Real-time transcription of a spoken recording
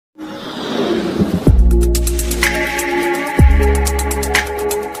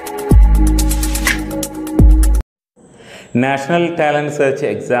National talent search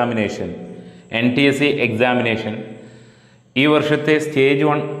examination NTSE examination ഈ വർഷത്തെ stage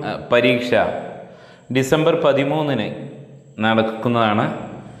 1 പരീക്ഷ ഡിസംബർ 13 നടക്കുന്നതാണ്.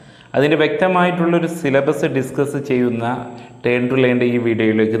 അതിൻ്റെ വ്യക്തമായിട്ടുള്ളൊരു സിലബസ് ഡിസ്കസ് ചെയ്യുന്ന ടേൺ ടു ലേണിൻ്റെ ഈ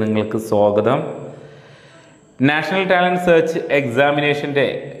വീഡിയോയിലേക്ക് നിങ്ങൾക്ക് സ്വാഗതം. നാഷണൽ ടാലൻറ്റ് സെർച്ച് എക്സാമിനേഷൻ്റെ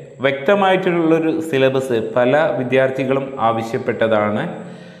വ്യക്തമായിട്ടുള്ളൊരു സിലബസ് പല വിദ്യാർത്ഥികളും ആവശ്യപ്പെട്ടതാണ്.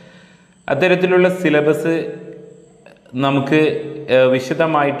 അത്തരത്തിലുള്ള സിലബസ് നമുക്ക്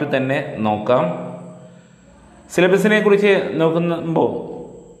വിശദമായിട്ട് തന്നെ നോക്കാം. സിലബസിനെ കുറിച്ച് നോക്കുമ്പോൾ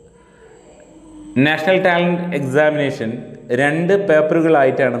നാഷണൽ ടാലൻറ്റ് എക്സാമിനേഷൻ 2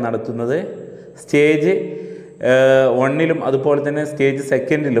 പേപ്പറുകളായിട്ടാണ് നടത്തുന്നത്. സ്റ്റേജ് 1 അതുപോലെ തന്നെ സ്റ്റേജ്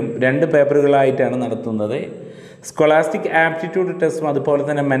 2 2 പേപ്പറുകളായിട്ടാണ് നടത്തുന്നത്. സ്കോളാസ്റ്റിക് ആപ്റ്റിറ്റ്യൂഡ് ടെസ്റ്റും അതുപോലെ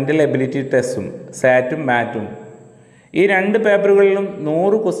തന്നെ മെൻ്റൽ എബിലിറ്റി ടെസ്റ്റും സാറ്റും മാറ്റും ഈ 2 പേപ്പറുകളിലും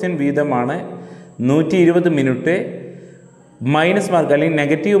 100 ക്വസ്റ്റ്യൻ വീതമാണ്. 120 മിനിറ്റ്. മൈനസ് മാർക്ക് അല്ലെങ്കിൽ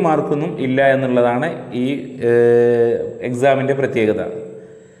നെഗറ്റീവ് മാർക്കൊന്നും ഇല്ല എന്നുള്ളതാണ് ഈ എക്സാമിൻ്റെ പ്രത്യേകത.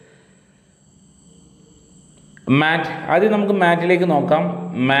 ആദ്യം നമുക്ക് മാറ്റിലേക്ക് നോക്കാം.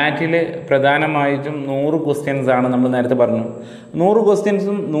 മാറ്റിൽ പ്രധാനമായിട്ടും 100 ക്വസ്റ്റ്യൻസ് ആണ്. നമ്മൾ നേരത്തെ പറഞ്ഞു 100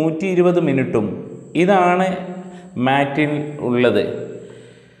 ക്വസ്റ്റ്യൻസും 120 മിനിറ്റും ഇതാണ് മാറ്റിൽ ഉള്ളത്.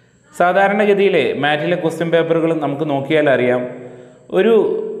 സാധാരണഗതിയിൽ മാറ്റിലെ ക്വസ്റ്റ്യൻ പേപ്പറുകൾ നമുക്ക് നോക്കിയാൽ അറിയാം, ഒരു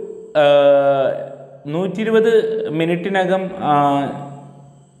 120 മിനിറ്റിനകം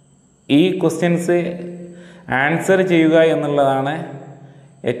ഈ ക്വസ്റ്റ്യൻസ് ആൻസർ ചെയ്യുക എന്നുള്ളതാണ്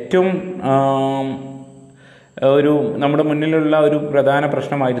ഏറ്റവും നമ്മുടെ മുന്നിലുള്ള ഒരു പ്രധാന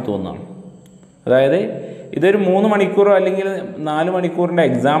പ്രശ്നമായിട്ട് തോന്നുന്നു. അതായത് ഇതൊരു 3 മണിക്കൂറോ അല്ലെങ്കിൽ 4 മണിക്കൂറിൻ്റെ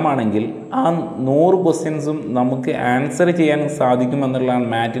എക്സാം ആണെങ്കിൽ ആ 100 ക്വസ്റ്റ്യൻസും നമുക്ക് ആൻസർ ചെയ്യാൻ സാധിക്കുമെന്നുള്ളതാണ്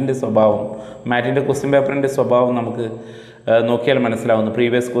മാറ്റിൻ്റെ സ്വഭാവം. മാറ്റിൻ്റെ ക്വസ്റ്റ്യൻ പേപ്പറിൻ്റെ സ്വഭാവം നമുക്ക് നോക്കിയാൽ മനസ്സിലാവുന്നു.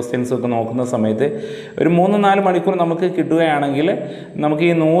 പ്രീവിയസ് ക്വസ്റ്റ്യൻസൊക്കെ നോക്കുന്ന സമയത്ത് ഒരു 3-4 മണിക്കൂർ നമുക്ക് കിട്ടുകയാണെങ്കിൽ നമുക്ക്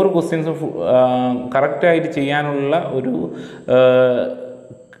ഈ 100 ക്വസ്റ്റ്യൻസ് കറക്റ്റായിട്ട് ചെയ്യാനുള്ള ഒരു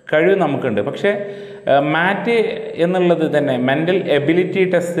കഴിവ് നമുക്കുണ്ട്. പക്ഷേ മാറ്റ് എന്നുള്ളത് തന്നെ മെൻ്റൽ എബിലിറ്റി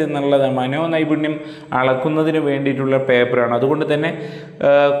ടെസ്റ്റ് എന്നുള്ളത് മനോനൈപുണ്യം അളക്കുന്നതിന് വേണ്ടിയിട്ടുള്ള പേപ്പറാണ്. അതുകൊണ്ട് തന്നെ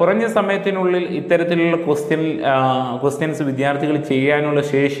കുറഞ്ഞ സമയത്തിനുള്ളിൽ ഇത്തരത്തിലുള്ള ക്വസ്റ്റ്യൻസ് വിദ്യാർത്ഥികൾ ചെയ്യാനുള്ള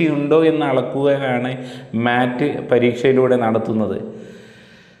ശേഷിയുണ്ടോ എന്ന് അളക്കുകയാണ് മാറ്റ് പരീക്ഷയിലൂടെ നടത്തുന്നത്.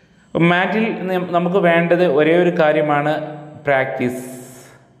 മാറ്റിൽ നമുക്ക് വേണ്ടത് ഒരേ ഒരു കാര്യമാണ്, പ്രാക്ടീസ്.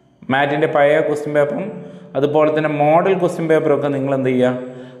 മാറ്റിൻ്റെ പഴയ ക്വസ്റ്റ്യൻ പേപ്പറും അതുപോലെ തന്നെ മോഡൽ ക്വസ്റ്റ്യൻ പേപ്പറൊക്കെ നിങ്ങൾ എന്ത് ചെയ്യുക,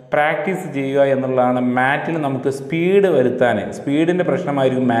 പ്രാക്ടീസ് ചെയ്യുക എന്നുള്ളതാണ്. മാറ്റിൽ നമുക്ക് സ്പീഡ് വരുത്താൻ, സ്പീഡിൻ്റെ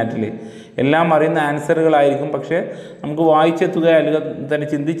പ്രശ്നമായിരിക്കും മാറ്റിൽ. എല്ലാം അറിയുന്ന ആൻസറുകളായിരിക്കും, പക്ഷേ നമുക്ക് വായിച്ചെത്തുക അല്ലെങ്കിൽ തന്നെ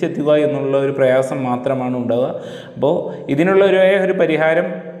ചിന്തിച്ചെത്തുക എന്നുള്ള ഒരു പ്രയാസം മാത്രമാണ് ഉണ്ടാവുക. അപ്പോൾ ഇതിനുള്ള ഒരു പരിഹാരം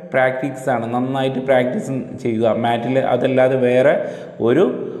പ്രാക്ടീസാണ്. നന്നായിട്ട് പ്രാക്ടീസ് ചെയ്യുക മാറ്റിൽ. അതല്ലാതെ വേറെ ഒരു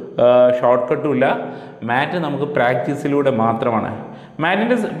ഷോർട്ട് കട്ടുമില്ല. മാറ്റ് നമുക്ക് പ്രാക്ടീസിലൂടെ മാത്രമാണ്.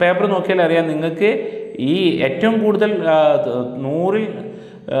 മാറ്റിൻ്റെ പേപ്പർ നോക്കിയാൽ അറിയാം നിങ്ങൾക്ക് ഈ ഏറ്റവും കൂടുതൽ 100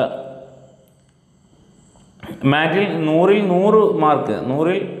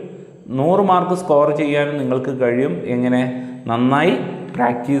 മാർക്ക് സ്കോർ ചെയ്യാനും നിങ്ങൾക്ക് കഴിയും. എങ്ങനെ? നന്നായി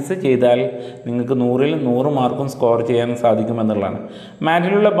പ്രാക്ടീസ് ചെയ്താൽ നിങ്ങൾക്ക് 100 മാർക്കും സ്കോർ ചെയ്യാൻ സാധിക്കുമെന്നുള്ളതാണ്.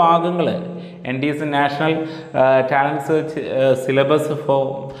 മാറ്റിലുള്ള ഭാഗങ്ങൾ NTSE national talent search syllabus four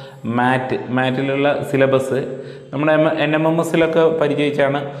മാറ്റിലുള്ള syllabus നമ്മുടെ NMMSലൊക്കെ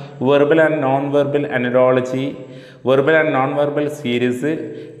പരിചയിച്ചാണ്. Verbal and non verbal അനറോളജി, verbal and non verbal series,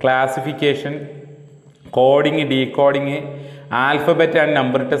 classification, coding, decoding, alphabet and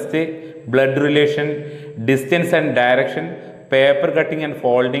number test, blood relation, distance and direction, paper cutting and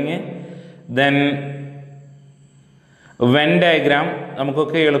folding, then when diagram,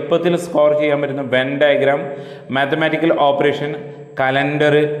 നമുക്കൊക്കെ എളുപ്പത്തിൽ score ചെയ്യാൻ പറ്റുന്ന when diagram, mathematical operation,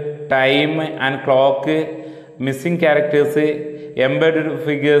 calendar, time and clock, missing characters, embedded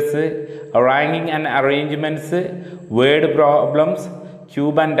figures, ranking and arrangements, word problems,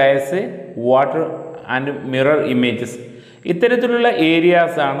 cube and Diaz, water and mirror images. ഇത്തരത്തിലുള്ള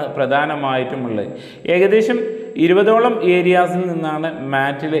ഏരിയാസാണ് പ്രധാനമായിട്ടും ഉള്ളത്. ഏകദേശം 20ഓളം ഏരിയാസിൽ നിന്നാണ്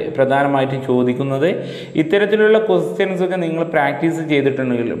മാറ്റിൽ പ്രധാനമായിട്ടും ചോദിക്കുന്നത്. ഇത്തരത്തിലുള്ള ക്വസ്റ്റ്യൻസൊക്കെ നിങ്ങൾ പ്രാക്ടീസ്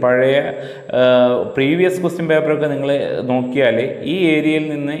ചെയ്തിട്ടുണ്ടെങ്കിൽ, പഴയ പ്രീവിയസ് ക്വസ്റ്റ്യൻ പേപ്പറൊക്കെ നിങ്ങൾ നോക്കിയാൽ ഈ ഏരിയയിൽ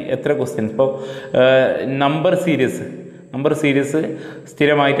നിന്ന് എത്ര ക്വസ്റ്റ്യൻസ്, ഇപ്പോൾ നമ്പർ സീരീസ്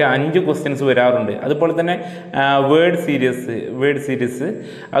സ്ഥിരമായിട്ട് 5 ക്വസ്റ്റ്യൻസ് വരാറുണ്ട്. അതുപോലെ തന്നെ വേർഡ് സീരീസ്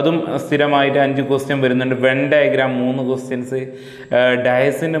അതും സ്ഥിരമായിട്ട് 5 ക്വസ്റ്റ്യൻ വരുന്നുണ്ട്. When diagram 3 questions,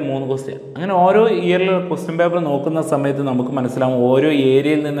 ഡയസിൻ്റെ 3 question. അങ്ങനെ ഓരോ ഇയറിൽ ക്വസ്റ്റ്യൻ പേപ്പർ നോക്കുന്ന സമയത്ത് നമുക്ക് മനസ്സിലാവും ഓരോ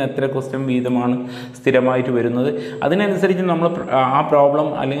ഏരിയയിൽ നിന്ന് എത്ര ക്വസ്റ്റ്യൻ വീതമാണ് സ്ഥിരമായിട്ട് വരുന്നത്. അതിനനുസരിച്ച് നമ്മൾ ആ പ്രോബ്ലം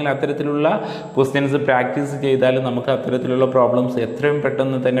അല്ലെങ്കിൽ അത്തരത്തിലുള്ള ക്വസ്റ്റ്യൻസ് പ്രാക്ടീസ് ചെയ്താൽ നമുക്ക് അത്തരത്തിലുള്ള പ്രോബ്ലംസ് എത്രയും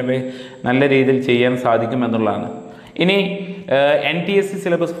പെട്ടെന്ന് തന്നെ നല്ല രീതിയിൽ ചെയ്യാൻ സാധിക്കുമെന്നുള്ളതാണ്. ഇനി NTSE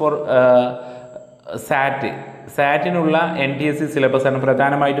syllabus four സാറ്റിനുള്ള NTSE syllabus ആണ്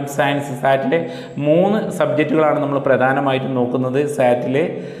പ്രധാനമായിട്ടും സയൻസ്. സാറ്റിലെ 3 സബ്ജക്റ്റുകളാണ് നമ്മൾ പ്രധാനമായിട്ടും നോക്കുന്നത്. സാറ്റിലെ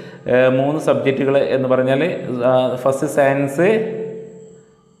 3 സബ്ജക്റ്റുകൾ എന്ന് പറഞ്ഞാൽ first science,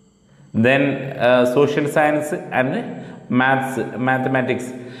 then social science and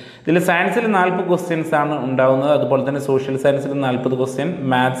mathematics. ഇതിൽ സയൻസിൽ 40 ക്വസ്റ്റ്യൻസ് ആണ് ഉണ്ടാകുന്നത്. അതുപോലെ തന്നെ സോഷ്യൽ സയൻസിൽ 40 ക്വസ്റ്റ്യൻ,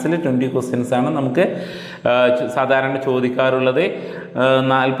 മാത്സിൽ 20 ക്വസ്റ്റ്യൻസ് ആണ് നമുക്ക് സാധാരണ ചോദിക്കാറുള്ളത്.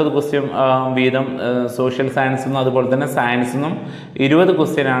 40 ക്വസ്റ്റ്യൻ വീതം സോഷ്യൽ സയൻസിൽ നിന്നും അതുപോലെ തന്നെ സയൻസിൽ നിന്നും 20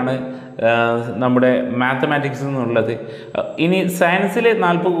 ക്വസ്റ്റ്യനാണ് നമ്മുടെ മാത്തമാറ്റിക്സിൽ നിന്നുള്ളത്. ഇനി സയൻസിൽ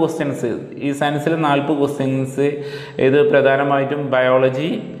 40 ക്വസ്റ്റ്യൻസ്, ഈ സയൻസിൽ 40 ക്വസ്റ്റ്യൻസ് ഇത് പ്രധാനമായിട്ടും ബയോളജി,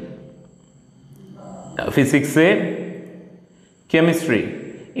 ഫിസിക്സ്, കെമിസ്ട്രി,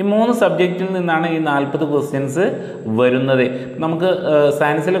 ഈ 3 സബ്ജക്റ്റിൽ നിന്നാണ് ഈ 40 ക്വസ്റ്റ്യൻസ് വരുന്നത്. നമുക്ക്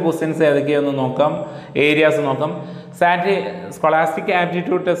സയൻസിലെ ക്വസ്റ്റ്യൻസ് ഏതൊക്കെയാണെന്ന് നോക്കാം, ഏരിയാസ് നോക്കാം. സ്കോളാസ്റ്റിക്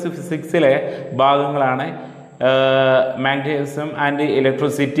ആപ്റ്റിറ്റ്യൂഡ് ടെസ്റ്റ് ഫിസിക്സിലെ ഭാഗങ്ങളാണ് magnetism and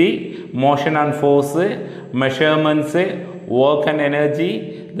electricity, motion and force, measurements, work and energy,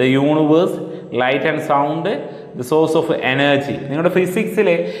 the universe, light and sound, the source of energy. നിങ്ങളുടെ ഫിസിക്സിൽ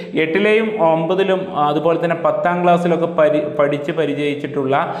 8ലെയും 9ലും അതുപോലെ തന്നെ 10ാം ക്ലാസ്സിലൊക്കെ പഠിച്ച്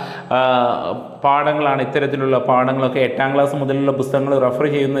പരിചയിച്ചിട്ടുള്ള പാഠങ്ങളാണ്. ഇത്തരത്തിലുള്ള പാഠങ്ങളൊക്കെ 8ാം ക്ലാസ് മുതലുള്ള പുസ്തകങ്ങൾ റെഫർ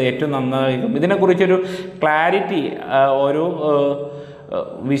ചെയ്യുന്നത് ഏറ്റവും നന്നായിരിക്കും. ഇതിനെക്കുറിച്ചൊരു ക്ലാരിറ്റി ഓരോ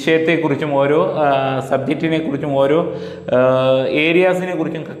വിഷയത്തെക്കുറിച്ചും ഓരോ സബ്ജക്റ്റിനെ കുറിച്ചും ഓരോ ഏരിയാസിനെ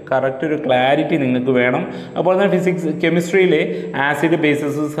കുറിച്ചും കറക്റ്റ് ഒരു ക്ലാരിറ്റി നിങ്ങൾക്ക് വേണം. അതുപോലെ തന്നെ കെമിസ്ട്രിയിലെ acid,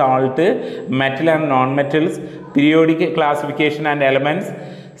 bases, salt, metal and non metals, periodic classification and elements,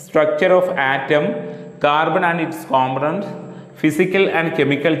 structure of atom, carbon and it's കോമ്പണൻറ്റ്സ്, physical and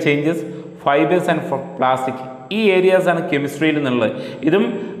chemical changes, fibres and plastic, ഈ ഏരിയാസാണ് കെമിസ്ട്രിയിൽ നിന്നുള്ളത്. ഇതും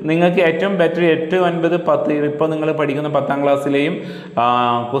നിങ്ങൾക്ക് ഏറ്റവും ബെറ്റർ 8, 9, 10 ഇപ്പോൾ നിങ്ങൾ പഠിക്കുന്ന 10ാം ക്ലാസ്സിലെയും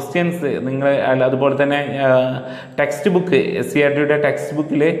ക്വസ്റ്റ്യൻസ് നിങ്ങൾ അതുപോലെ തന്നെ ടെക്സ്റ്റ് ബുക്ക് SCERTയുടെ ടെക്സ്റ്റ്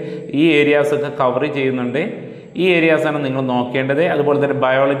ബുക്കിൽ ഈ ഏരിയാസൊക്കെ കവർ ചെയ്യുന്നുണ്ട്. ഈ ഏരിയാസാണ് നിങ്ങൾ നോക്കേണ്ടത്. അതുപോലെ തന്നെ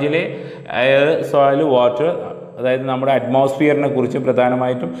ബയോളജിയിലെ എയർ, സോയിൽ, വാട്ടർ, അതായത് നമ്മുടെ അറ്റ്മോസ്ഫിയറിനെ കുറിച്ച്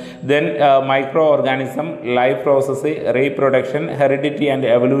പ്രധാനമായിട്ടും, then micro organism, life process, reproduction, heredity and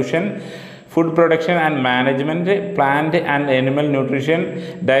evolution, food production and management, plant and animal nutrition,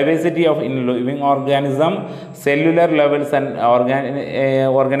 diversity of in living organism, cellular levels and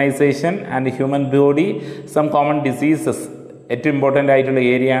organisation and human body, some common diseases, ഏറ്റവും important ആയിട്ടുള്ള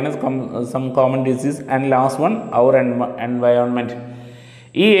ഏരിയയാണ് some common disease, and last one hour environment.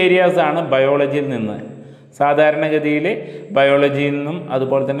 ഈ ഏരിയാസാണ് ബയോളജിയിൽ നിന്ന്. സാധാരണഗതിയിൽ ബയോളജിയിൽ നിന്നും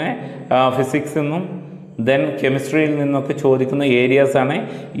അതുപോലെ തന്നെ ഫിസിക്സിൽ നിന്നും ദെൻ കെമിസ്ട്രിയിൽ നിന്നൊക്കെ ചോദിക്കുന്ന ഏരിയാസാണ്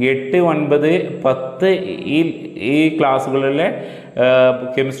 8, 9, 10 ഈ ക്ലാസ്സുകളിലെ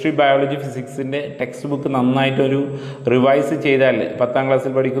chemistry, biology, ഫിസിക്സിൻ്റെ text book നന്നായിട്ടൊരു revise ചെയ്താൽ 10ാം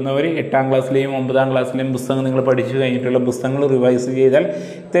ക്ലാസ്സിൽ പഠിക്കുന്നവർ 8ാം ക്ലാസ്സിലെയും 9ാം ക്ലാസ്സിലെയും പുസ്തകം നിങ്ങൾ പഠിച്ചു കഴിഞ്ഞിട്ടുള്ള പുസ്തകങ്ങൾ റിവൈസ് ചെയ്താൽ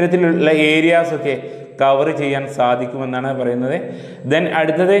ഇത്തരത്തിലുള്ള ഏരിയാസൊക്കെ കവർ ചെയ്യാൻ സാധിക്കുമെന്നാണ് പറയുന്നത്. ദെൻ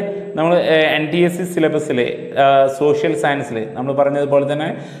അടുത്തത് നമ്മൾ NTSE സിലബസിൽ സോഷ്യൽ സയൻസിൽ നമ്മൾ പറഞ്ഞതുപോലെ തന്നെ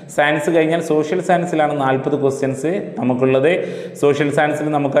സയൻസ് കഴിഞ്ഞാൽ സോഷ്യൽ സയൻസിലാണ് 40 ക്വസ്റ്റ്യൻസ് നമുക്കുള്ളത്. സോഷ്യൽ സയൻസിൽ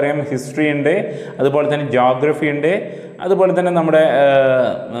നമുക്കറിയാം ഹിസ്റ്ററി ഉണ്ട്, അതുപോലെ തന്നെ ജോഗ്രഫി ഉണ്ട്, അതുപോലെ തന്നെ നമ്മുടെ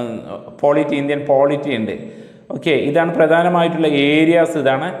ഇന്ത്യൻ പോളിറ്റി ഉണ്ട്. ഓക്കെ, ഇതാണ് പ്രധാനമായിട്ടുള്ള ഏരിയാസ്.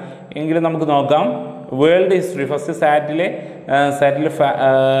 ഇതാണ് എങ്കിലും നമുക്ക് നോക്കാം. World history first സാറ്റിൽ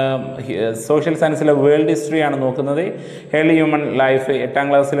social സയൻസിലെ world ഹിസ്റ്ററിയാണ് നോക്കുന്നത്. ഏർലി ഹ്യൂമൻ ലൈഫ് 8ാം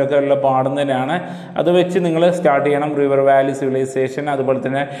ക്ലാസ്സിലൊക്കെ ഉള്ള പാഠം തന്നെയാണ്. അത് വെച്ച് നിങ്ങൾ സ്റ്റാർട്ട് ചെയ്യണം. റിവർ വാലി സിവിലൈസേഷൻ, അതുപോലെ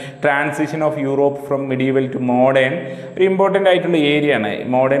തന്നെ transition of Europe from medieval to modern, ഒരു ഇമ്പോർട്ടൻ്റ് ആയിട്ടുള്ള ഏരിയ ആണ്.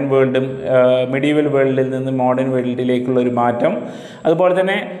 മോഡേൺ വേൾഡും മിഡീവൽ വേൾഡിൽ നിന്ന് മോഡേൺ വേൾഡിലേക്കുള്ള ഒരു മാറ്റം. അതുപോലെ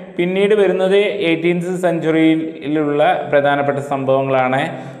തന്നെ പിന്നീട് വരുന്നത് 18th സെഞ്ച്വറിയിലുള്ള പ്രധാനപ്പെട്ട സംഭവങ്ങളാണ്.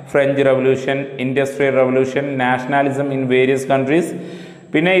 French revolution, industrial revolution, nationalism in various countries,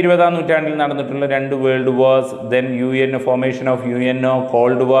 പിന്നെ 20ാം നൂറ്റാണ്ടിൽ നടന്നിട്ടുള്ള 2 world wars, then formation of UNO,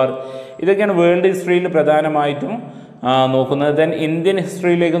 called വാർ, ഇതൊക്കെയാണ് വേൾഡ് ഹിസ്റ്ററിയിൽ പ്രധാനമായിട്ടും നോക്കുന്നത്. ദെൻ ഇന്ത്യൻ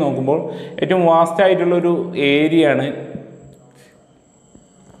ഹിസ്റ്ററിയിലേക്ക് നോക്കുമ്പോൾ ഏറ്റവും വാസ്റ്റ് ആയിട്ടുള്ളൊരു ഏരിയ ആണ്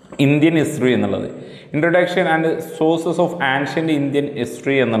ഇന്ത്യൻ ഹിസ്റ്ററി എന്നുള്ളത്. Introduction and sources of ancient Indian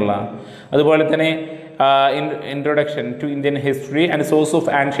history എന്നുള്ളതാണ്. അതുപോലെ തന്നെ introduction to Indian history and source of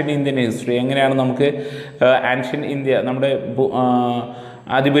ancient Indian history, എങ്ങനെയാണ് നമുക്ക് ആൻഷ്യൻ്റ് ഇന്ത്യ, നമ്മുടെ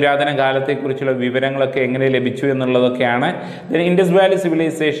അതിപുരാതന കാലത്തെക്കുറിച്ചുള്ള വിവരങ്ങളൊക്കെ എങ്ങനെ ലഭിച്ചു എന്നുള്ളതൊക്കെയാണ്. Then Indus Valley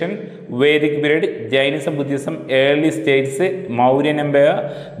civilisation, Vedic period, Jainism, Buddhism, early States, Mauryan Empire,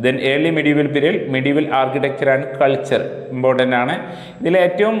 then early medieval period, medieval architecture and culture important ആണ്. ഇതിൽ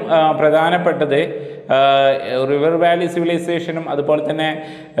ഏറ്റവും പ്രധാനപ്പെട്ടത് റിവർ വാലി സിവിലൈസേഷനും അതുപോലെ തന്നെ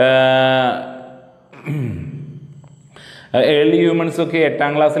ഏർലി ഹ്യൂമൻസൊക്കെ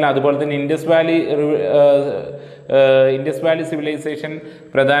 8ാം ക്ലാസ്സിൽ, അതുപോലെ തന്നെ ഇൻഡസ് വാലി സിവിലൈസേഷൻ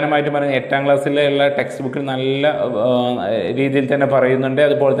പ്രധാനമായിട്ടും പറയുന്നത് 8ാം ക്ലാസ്സിലുള്ള ടെക്സ്റ്റ് ബുക്കിൽ നല്ല രീതിയിൽ തന്നെ പറയുന്നുണ്ട്.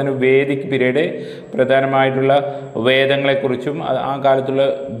 അതുപോലെ തന്നെ വേദിക് പീരീഡ്, പ്രധാനമായിട്ടുള്ള വേദങ്ങളെക്കുറിച്ചും ആ കാലത്തുള്ള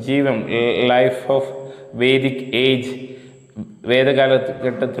ലൈഫ് ഓഫ് വേദിക് ഏജ്,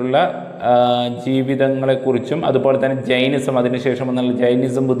 വേദകാലഘട്ടത്തിലുള്ള ജീവിതങ്ങളെക്കുറിച്ചും, അതുപോലെ തന്നെ ജൈനിസം, അതിനുശേഷം വന്നുള്ള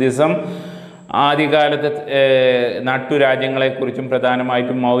ജൈനിസം, ബുദ്ധിസം, ആദ്യകാലത്തെ നാട്ടുരാജ്യങ്ങളെക്കുറിച്ചും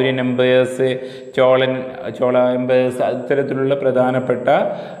പ്രധാനമായിട്ടും മൗര്യൻ എംപയേഴ്സ്, ചോള എംപയേഴ്സ്, അത്തരത്തിലുള്ള പ്രധാനപ്പെട്ട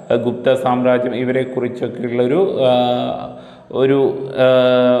ഗുപ്ത സാമ്രാജ്യം, ഇവരെക്കുറിച്ചൊക്കെയുള്ളൊരു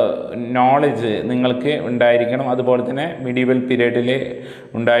നോളജ് നിങ്ങൾക്ക് ഉണ്ടായിരിക്കണം. അതുപോലെ തന്നെ മിഡീവൽ പീരീഡിൽ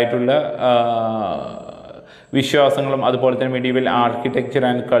ഉണ്ടായിട്ടുള്ള വിശ്വാസങ്ങളും, അതുപോലെ തന്നെ മെഡീവൽ ആർക്കിടെക്ചർ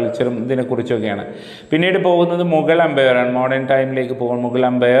ആൻഡ് കൾച്ചറും ഇതിനെക്കുറിച്ചൊക്കെയാണ്. പിന്നീട് പോകുന്നത് മുഗൾ എംപയറാണ്. മോഡേൺ ടൈമിലേക്ക് പോകും Mughal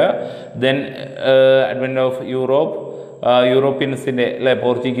Empire. Then advent of യൂറോപ്യൻസിൻ്റെ അല്ലെ,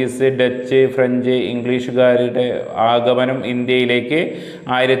 പോർച്ചുഗീസ്, ഡച്ച്, ഫ്രഞ്ച്, ഇംഗ്ലീഷുകാരുടെ ആഗമനം ഇന്ത്യയിലേക്ക്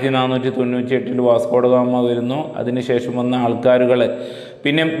 1498 വാസ്കോഡ ഗാമ വരുന്നു. അതിനുശേഷം വന്ന ആൾക്കാരുകൾ,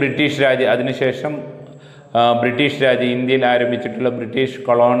 പിന്നെ ബ്രിട്ടീഷ് രാജ്, അതിനുശേഷം ബ്രിട്ടീഷ് രാജ്, ഇന്ത്യയിൽ ആരംഭിച്ചിട്ടുള്ള British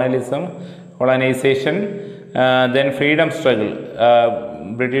colonisation, then freedom struggle,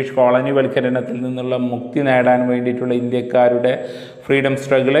 British കോളനിവൽക്കരണത്തിൽ നിന്നുള്ള മുക്തി നേടാൻ വേണ്ടിയിട്ടുള്ള ഇന്ത്യക്കാരുടെ ഫ്രീഡം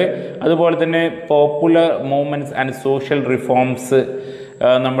സ്ട്രഗിള്, അതുപോലെ തന്നെ popular movements and social reforms,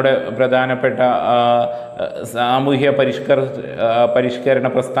 നമ്മുടെ പ്രധാനപ്പെട്ട സാമൂഹ്യ പരിഷ്കരണ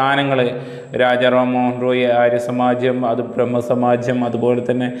പ്രസ്ഥാനങ്ങൾ, രാജാറാം മോഹൻ റോയ്, ആര്യസമാജം, അത് ബ്രഹ്മസമാജം, അതുപോലെ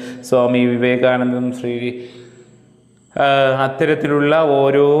തന്നെ സ്വാമി വിവേകാനന്ദം, അത്തരത്തിലുള്ള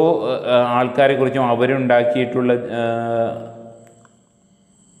ഓരോ ആൾക്കാരെക്കുറിച്ചും അവരുണ്ടാക്കിയിട്ടുള്ള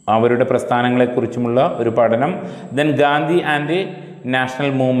അവരുടെ പ്രസ്ഥാനങ്ങളെക്കുറിച്ചുമുള്ള ഒരു പഠനം. Then Gandhi and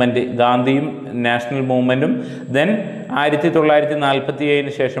national movement, ഗാന്ധിയും നാഷണൽ മൂവ്മെൻറ്റും. ദെൻ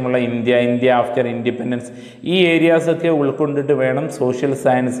 1947 ശേഷമുള്ള ഇന്ത്യ ആഫ്റ്റർ ഇൻഡിപെൻഡൻസ്. ഈ ഏരിയാസൊക്കെ ഉൾക്കൊണ്ടിട്ട് വേണം സോഷ്യൽ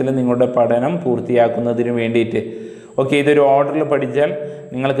സയൻസിൽ നിങ്ങളുടെ പഠനം പൂർത്തിയാക്കുന്നതിന് വേണ്ടിയിട്ട്. ഓക്കെ, ഇതൊരു ഓർഡറിൽ പഠിച്ചാൽ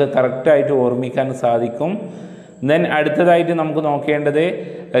നിങ്ങൾക്ക് കറക്റ്റായിട്ട് ഓർമ്മിക്കാൻ സാധിക്കും. ദെൻ അടുത്തതായിട്ട് നമുക്ക് നോക്കേണ്ടത്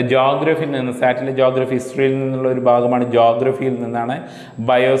ജോഗ്രഫിയിൽ നിന്ന്, സാറ്റലൈറ്റ് ജോഗ്രഫി, ഹിസ്റ്ററിയിൽ നിന്നുള്ള ഒരു ഭാഗമാണ്. ജോഗ്രഫിയിൽ നിന്നാണ്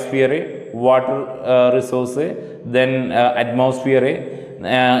biosphere, water resource, then atmosphere,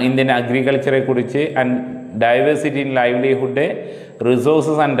 Indian അഗ്രികൾച്ചറെ കുറിച്ച്, and diversity in livelihood,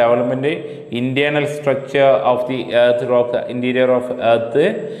 resources and development, internal structure of the earth, rock, interior of earth.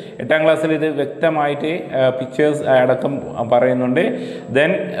 8ാം ക്ലാസ്സിൽ ഇത് വ്യക്തമായിട്ട് പിക്ചേഴ്സ് അടക്കം പറയുന്നുണ്ട്.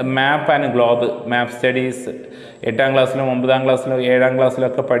 Then map and globe, map studies 8ാം ക്ലാസ്സിലും 9ാം ക്ലാസ്സിലും 7ാം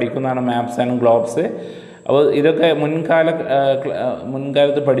ക്ലാസ്സിലൊക്കെ പഠിക്കുന്നതാണ് മാപ്സ് ആൻഡ് ഗ്ലോബ്സ്. അപ്പോൾ ഇതൊക്കെ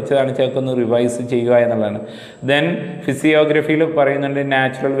മുൻകാലത്ത് പഠിച്ചതാണ്, ചേർക്കൊന്ന് റിവൈസ് ചെയ്യുക എന്നുള്ളതാണ്. ദെൻ ഫിസിയോഗ്രഫിയിൽ പറയുന്നുണ്ട്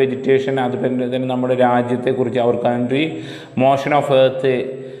നാച്ചുറൽ വെജിറ്റേഷൻ, അതുപോലെ തന്നെ നമ്മുടെ രാജ്യത്തെക്കുറിച്ച്, our country, motion of earth,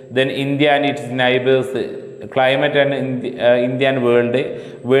 then India and it's neighbours, climate and India and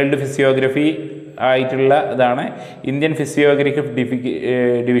world physiography ആയിട്ടുള്ള ഇതാണ്. ഇന്ത്യൻ ഫിസിയോഗ്രഫി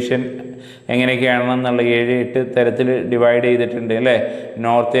ഡിവിഷൻ എങ്ങനെയൊക്കെയാണെന്നുള്ള 7-8 തരത്തിൽ ഡിവൈഡ് ചെയ്തിട്ടുണ്ട് അല്ലേ.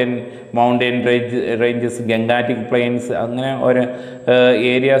 Northern mountain ranges, Gangetic planes, അങ്ങനെ ഓരോ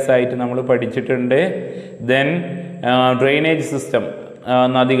ഏരിയാസ് ആയിട്ട് നമ്മൾ പഠിച്ചിട്ടുണ്ട്. ദെൻ ഡ്രെയിനേജ് സിസ്റ്റം,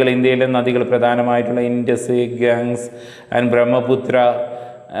 നദികൾ, ഇന്ത്യയിലെ നദികൾ പ്രധാനമായിട്ടുള്ള ഇൻഡസ്, ഗംഗ്സ് ആൻഡ് ബ്രഹ്മപുത്ര,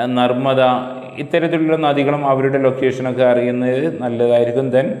 നർമ്മദ, ഇത്തരത്തിലുള്ള നദികളും അവരുടെ ലൊക്കേഷനൊക്കെ അറിയുന്നത് നല്ലതായിരിക്കും.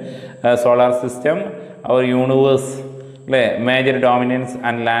 ദെൻ സോളാർ സിസ്റ്റം, അവർ യൂണിവേഴ്സ് അല്ലേ, major dominance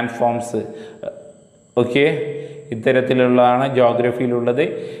and land forms. Okay, ഇത്തരത്തിലുള്ളതാണ് ജോഗ്രഫിയിലുള്ളത്.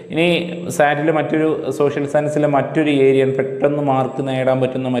 ഇനി സാറ്റിൽ മറ്റൊരു സോഷ്യൽ സയൻസിലെ മറ്റൊരു ഏരിയ, പെട്ടെന്ന് മാർക്ക് നേടാൻ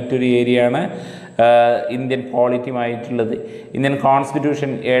പറ്റുന്ന മറ്റൊരു ഏരിയയാണ് ഇന്ത്യൻ പോളിറ്റിയുമായിട്ടുള്ളത്. ഇന്ത്യൻ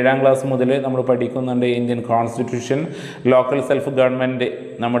കോൺസ്റ്റിറ്റ്യൂഷൻ 7ാം ക്ലാസ് മുതൽ നമ്മൾ പഠിക്കുന്നുണ്ട്. Indian constitution, local self government,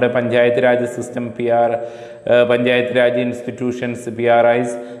 നമ്മുടെ panchayat Raj system, panchayat Raj institutions,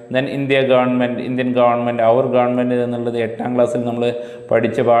 PRIs. Then Indian government, അവർ ഗവൺമെൻറ് എന്നുള്ളത് 8ാം ക്ലാസ്സിൽ നമ്മൾ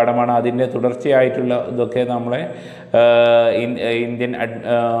പഠിച്ച പാഠമാണ്. അതിൻ്റെ തുടർച്ചയായിട്ടുള്ള ഇതൊക്കെ നമ്മളെ ഇന്ത്യൻ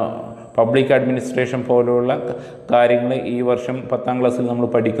പബ്ലിക് അഡ്മിനിസ്ട്രേഷൻ പോലുള്ള കാര്യങ്ങൾ ഈ വർഷം 10ാം ക്ലാസ്സിൽ നമ്മൾ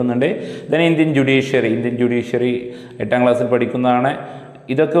പഠിക്കുന്നുണ്ട്. ദെൻ ഇന്ത്യൻ ജുഡീഷ്യറി 8ാം ക്ലാസ്സിൽ പഠിക്കുന്നതാണ്.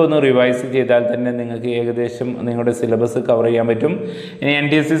 ഇതൊക്കെ ഒന്ന് റിവൈസ് ചെയ്താൽ തന്നെ നിങ്ങൾക്ക് ഏകദേശം നിങ്ങളുടെ സിലബസ് കവർ ചെയ്യാൻ പറ്റും. ഇനി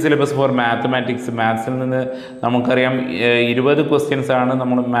NTSE സിലബസ് ഫോർ മാത്സിൽ നിന്ന് നമുക്കറിയാം 20 ക്വസ്റ്റ്യൻസ് ആണ്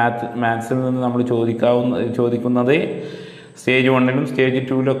നമ്മൾ മാത്സിൽ നിന്ന് നമ്മൾ ചോദിക്കുന്നത്. Stage 1-ലും stage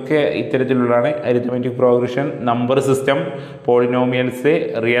 2-ലൊക്കെ ഇത്തരത്തിലുള്ളതാണ്. Arithmetic progression, number system, polynomials,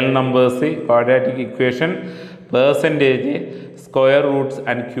 real numbers, quadratic equation, percentage, square Roots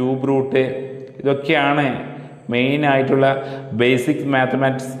and cube root, ഇതൊക്കെയാണ് മെയിൻ ആയിട്ടുള്ള ബേസിക്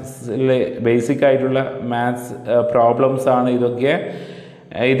മാത്തമാറ്റിക്സിൽ ബേസിക് ആയിട്ടുള്ള മാത്സ് പ്രോബ്ലംസ് ആണ് ഇതൊക്കെ.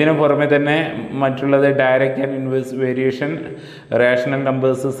 ഇതിനു പുറമെ തന്നെ മറ്റുള്ളത് direct and inverse variation, rational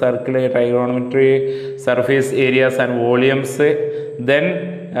numbers, circle, ട്രൈഗോണോമെട്രി, surface areas and volumes, then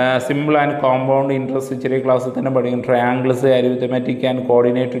simple and compound interest ചെറിയ ക്ലാസ്സിൽ തന്നെ പഠിക്കും, triangles, arithmetic and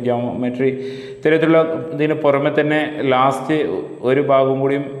coordinate geometry. ഇത്തരത്തിലുള്ള ഇതിന് പുറമെ തന്നെ ലാസ്റ്റ് ഒരു ഭാഗം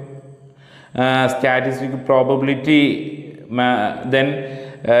കൂടിയും statistic probability, then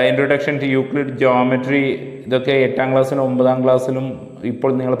introduction to Euclid geometry. ഇതൊക്കെ 8ാം ക്ലാസ്സിലും 9ാം ക്ലാസ്സിലും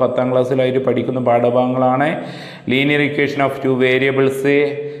ഇപ്പോൾ നിങ്ങൾ 10ാം ക്ലാസ്സിലായിട്ട് പഠിക്കുന്ന പാഠഭാഗങ്ങളാണ്. Linear equation of 2 variables,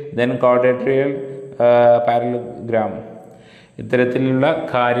 then ക്വാഡ്രാറ്റിക്കൽ parallelogram. ഇത്തരത്തിലുള്ള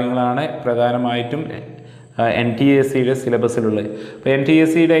കാര്യങ്ങളാണ് പ്രധാനമായിട്ടും NTSEയുടെ സിലബസിലുള്ളത്. അപ്പോൾ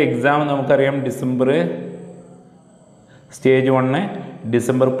NTSEയുടെ എക്സാം നമുക്കറിയാം സ്റ്റേജ് 1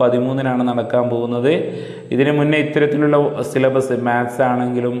 ഡിസംബർ 13 നടക്കാൻ പോകുന്നത്. ഇതിന് മുന്നേ ഇത്തരത്തിലുള്ള സിലബസ് മാത്സ്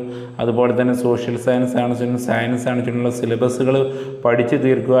ആണെങ്കിലും അതുപോലെ തന്നെ സോഷ്യൽ സയൻസ് ആണെങ്കിലും സയൻസ് ആണെങ്കിലുള്ള സിലബസുകൾ പഠിച്ചു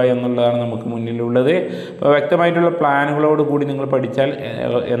തീർക്കുക എന്നുള്ളതാണ് നമുക്ക് മുന്നിലുള്ളത്. അപ്പോൾ വ്യക്തമായിട്ടുള്ള പ്ലാനുകളോട് കൂടി നിങ്ങൾ പഠിച്ചാൽ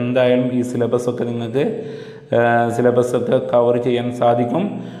എന്തായാലും ഈ സിലബസൊക്കെ നിങ്ങൾക്ക് കവർ ചെയ്യാൻ സാധിക്കും.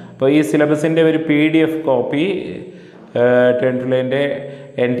 അപ്പോൾ ഈ സിലബസിൻ്റെ ഒരു PDF കോപ്പി ടെൻത്തിലെ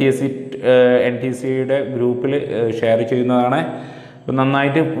NTSEയുടെ ഗ്രൂപ്പിൽ ഷെയർ ചെയ്യുന്നതാണ്. അപ്പോൾ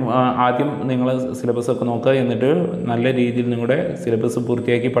നന്നായിട്ട് ആദ്യം നിങ്ങൾ സിലബസൊക്കെ നോക്കുക, എന്നിട്ട് നല്ല രീതിയിൽ നിങ്ങളുടെ സിലബസ്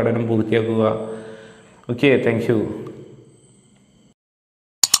പൂർത്തിയാക്കി പഠനം പൂർത്തിയാക്കുക. Okay, thank you.